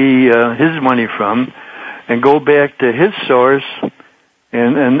got his money from, and go back to his source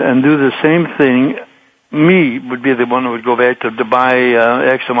and do the same thing. Me would be the one who would go back to buy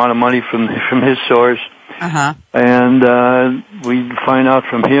X amount of money from his source. And we'd find out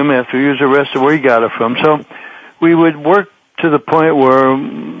from him after he was arrested where he got it from. So we would work to the point where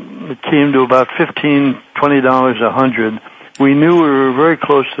it came to about $15, $20 $100. We knew we were very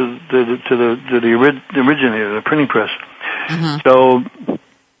close to the originator, the printing press. So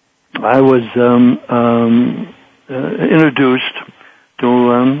I was introduced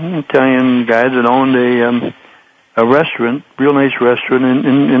to an Italian guy that owned a restaurant, real nice restaurant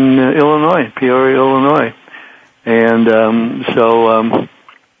in Illinois, Peoria, Illinois. And I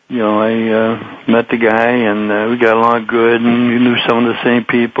met the guy, and we got along good, and we knew some of the same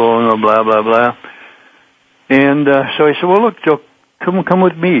people, blah blah blah. And so I said, "Well, look, Joe, come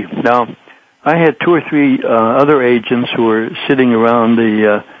with me." Now, I had 2 or 3 other agents who were sitting around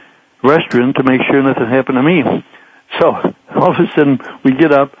the restaurant to make sure nothing happened to me. So all of a sudden, we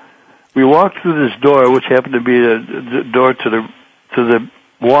get up. We walked through this door, which happened to be the door to the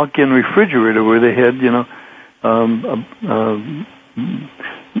walk-in refrigerator where they had,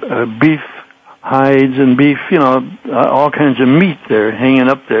 beef hides and beef, all kinds of meat there hanging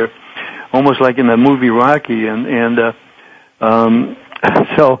up there, almost like in the movie Rocky.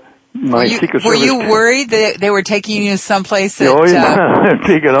 So my Secret Service. Were you worried that they were taking you someplace that? Oh yeah,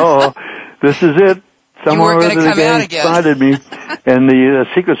 take it all. This is it. Somewhere you weren't going to come out again. Spotted me, and the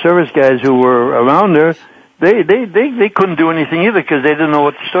Secret Service guys who were around there, they couldn't do anything either because they didn't know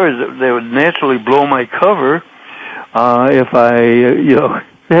what the story is. They would naturally blow my cover if I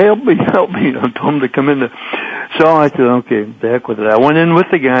help me, I told them to come in. So I said, okay, the heck with it. I went in with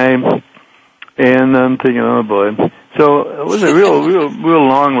the guy, and I'm thinking, oh boy. So it was a real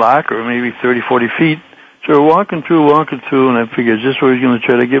long locker, maybe 30, 40 feet. So we're walking through, and I figured, is this where he's going to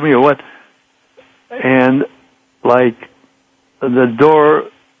try to get me or what? And like the door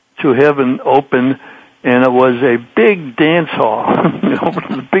to heaven opened, and it was a big dance hall.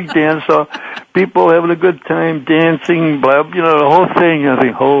 A big dance hall. People having a good time, dancing, blah, the whole thing. I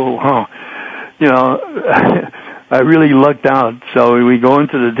think, I really lucked out. So we go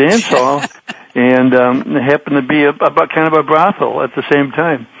into the dance hall, and it happened to be about kind of a brothel at the same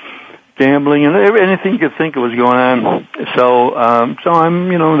time. Gambling and anything you could think of was going on. So I'm,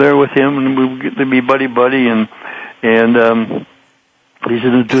 there with him, and we get to be buddy, and he's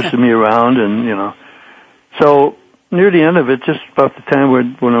introducing me around, and, So near the end of it, just about the time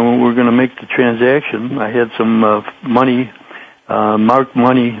when we're going to make the transaction, I had some money, marked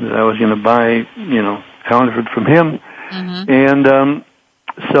money that I was going to buy, counterfeit from him. Mm-hmm. And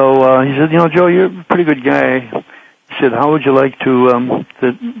so he said, Joe, you're a pretty good guy. He said, how would you like to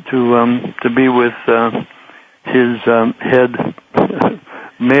be with his head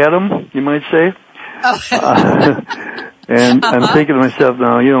madam, you might say? Oh. And I'm thinking to myself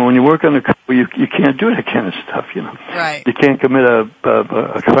now, when you work on the you can't do that kind of stuff, Right. You can't commit a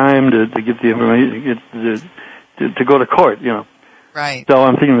crime to get the information, to go to court, Right. So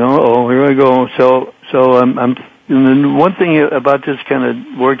I'm thinking, here I go. So I'm and then one thing about this kind of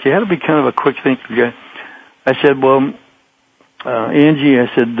work, you had to be kind of a quick thinker guy. I said, well, Angie, I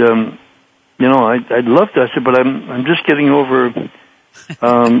said, I'd love to. I said, but I'm just getting over,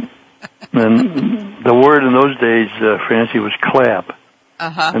 and the word in those days, Francie, was clap.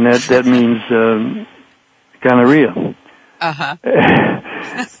 Uh-huh. And that means, gonorrhea. Uh-huh.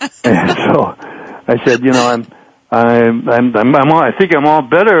 And so I said, I think I'm all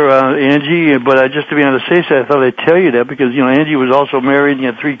better, Angie, but just to be on the safe side, I thought I'd tell you that because, Angie was also married and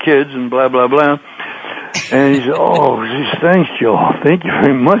had 3 kids and blah, blah, blah. And he said, oh, geez, thanks, Joe. Thank you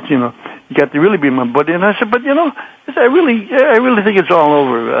very much, You got to really be my buddy. And I said, but, I really think it's all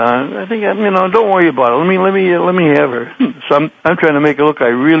over. I think, don't worry about it. Let me have her. So I'm trying to make it look I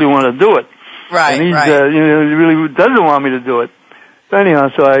really want to do it. Right, and he's, right. He really doesn't want me to do it. So anyhow,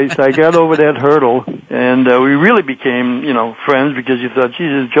 so I got over that hurdle, and we really became, friends because you thought,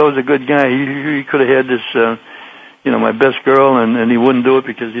 Jesus, Joe's a good guy. He could have had this, my best girl, and he wouldn't do it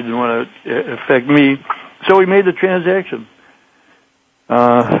because he didn't want to affect me. So we made the transaction.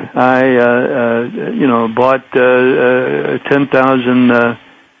 I bought 10,000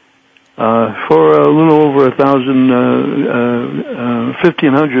 for a little over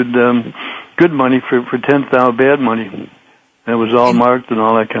 1,500 good money for 10,000 bad money. And it was all marked and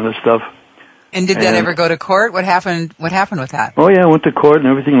all that kind of stuff. And did that ever go to court? What happened with that? Oh yeah, I went to court and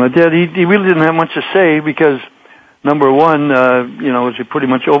everything like that. He really didn't have much to say because number one, it was a pretty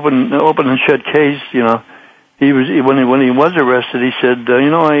much open and shut case. He was when he was arrested. He said,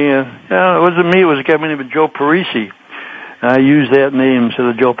 it wasn't me. It was a guy named Joe Parisi. I used that name instead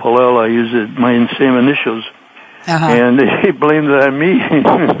of Joe Paolella. I used my same initials. Uh-huh. And he blamed it on me.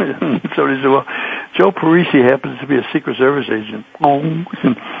 So he said, well, Joe Parisi happens to be a Secret Service agent.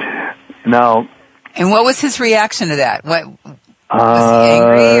 Now. And what was his reaction to that? What was he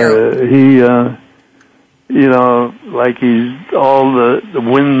angry or? He, like he's all the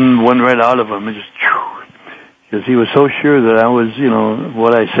wind went right out of him. It just, because he was so sure that I was,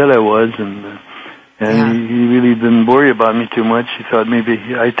 what I said I was, and yeah. He really didn't worry about me too much. He thought maybe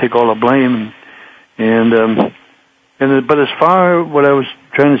I'd take all the blame, but as far what I was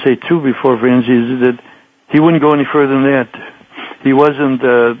trying to say too before, Francie, is that he wouldn't go any further than that. He wasn't.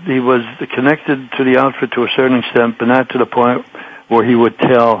 He was connected to the outfit to a certain extent, but not to the point where he would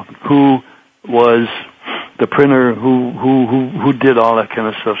tell who was the printer, who did all that kind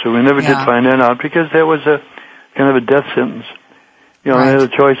of stuff. So we never did find that out because that was a kind of a death sentence. Right. I had a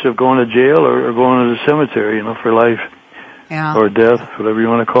choice of going to jail or going to the cemetery, for life or death, whatever you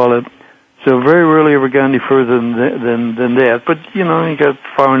want to call it. So very rarely ever got any further than that. But, he got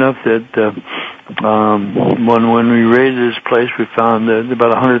far enough that when we raided his place, we found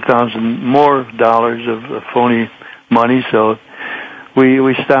about $100,000 more dollars of phony money. So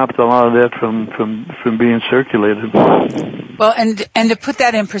we stopped a lot of that from being circulated. Well, and to put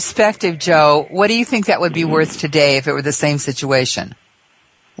that in perspective, Joe, what do you think that would be worth today if it were the same situation?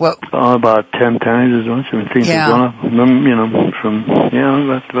 What? About 10 times as much. I mean, things have gone up,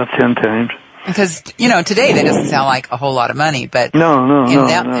 about 10 times. Because, today that doesn't sound like a whole lot of money, but in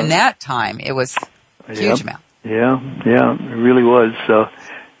that time, it was a huge amount. Yeah, it really was. So,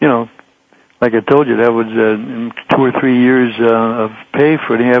 like I told you, that was 2 or 3 years of pay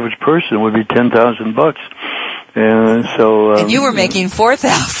for the average person would be $10,000. And so. And you were making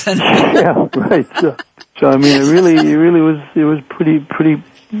 $4,000. Yeah, right. So I mean, it was pretty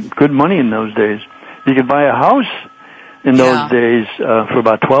good money in those days. You could buy a house in those days for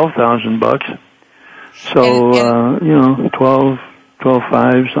about $12,000. So and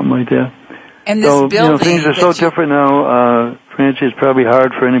 12.5, something like that. And this building, things are so different now. Francie, it's probably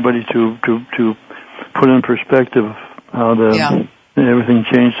hard for anybody to put in perspective how everything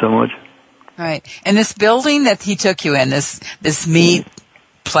changed so much. Right. And this building that he took you in, this meat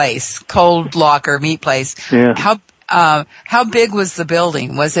place, cold locker meat place. Yeah. How big was the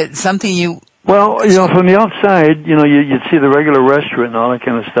building? Was it something you? Well, from the outside, you'd see the regular restaurant and all that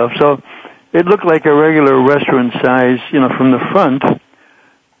kind of stuff. So it looked like a regular restaurant size, from the front.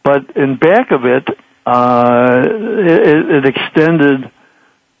 But in back of it, it extended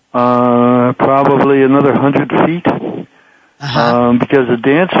probably another 100 feet. Because the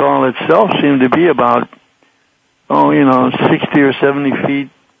dance hall itself seemed to be about 60 or 70 feet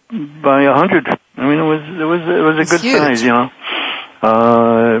by 100. I mean, it was a good huge size,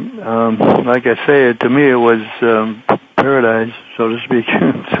 like I say, to me it was paradise, so to speak.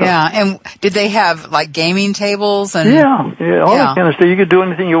 Yeah, and did they have like gaming tables and? Yeah, all that kind of stuff. You could do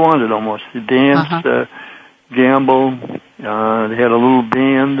anything you wanted almost. You dance, gamble. They had a little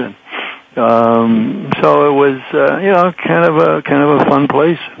band, and so it was kind of a fun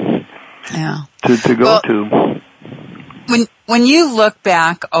place. Yeah. To go to. When you look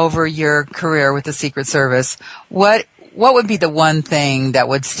back over your career with the Secret Service, what would be the one thing that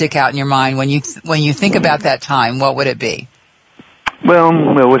would stick out in your mind when you think about that time? What would it be?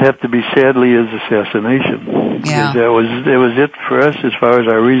 Well, it would have to be, sadly, is assassination. Yeah. That was it for us as far as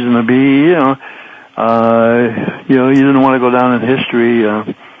our reason to be. You didn't want to go down in history.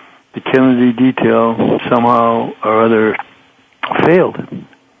 The Kennedy detail somehow or other failed.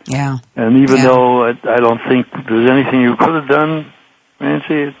 Yeah. And even though I don't think there's anything you could have done,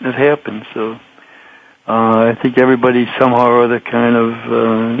 Nancy, it happened. So I think everybody somehow or other kind of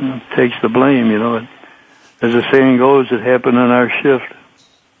takes the blame, As the saying goes, it happened on our shift.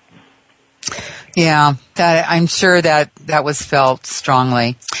 Yeah, I'm sure that was felt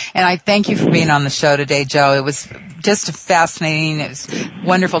strongly. And I thank you for being on the show today, Joe. It was just fascinating. It was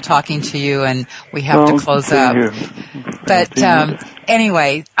wonderful talking to you, and we have to close up. But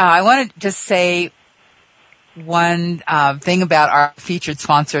anyway, I wanted to just say one thing about our featured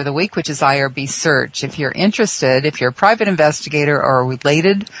sponsor of the week, which is IRB Search. If you're interested, if you're a private investigator or a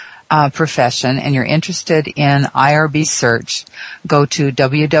related profession and you're interested in IRB Search, go to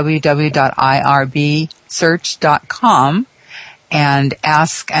www.irbsearch.com and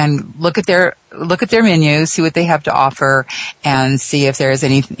ask and look at their menu, see what they have to offer, and see if there is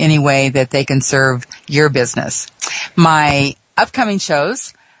any way that they can serve your business. My upcoming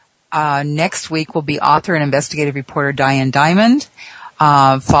shows next week will be author and investigative reporter Diane Diamond,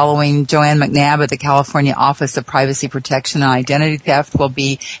 following Joanne McNabb at the California Office of Privacy Protection and Identity Theft will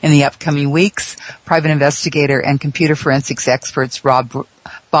be in the upcoming weeks. Private investigator and computer forensics experts Bob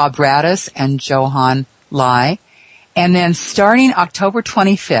Radis and Johan Lai. And then starting October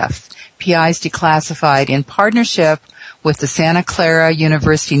 25th, PI's Declassified, in partnership with the Santa Clara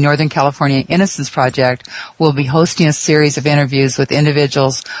University Northern California Innocence Project, will be hosting a series of interviews with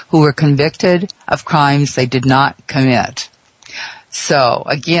individuals who were convicted of crimes they did not commit. So,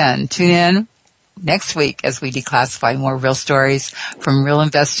 again, tune in next week as we declassify more real stories from real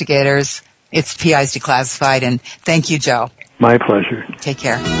investigators. It's PI's Declassified, and thank you, Joe. My pleasure. Take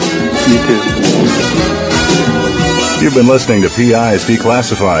care. You too. You've been listening to PI's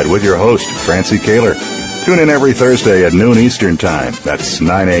Declassified with your host, Francie Kaler. Tune in every Thursday at noon Eastern Time. That's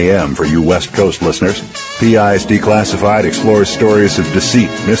 9 a.m. for you West Coast listeners. PI's Declassified explores stories of deceit,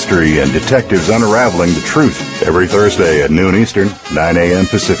 mystery, and detectives unraveling the truth. Every Thursday at noon Eastern, 9 a.m.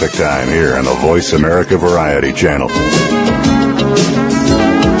 Pacific Time here on the Voice America Variety Channel.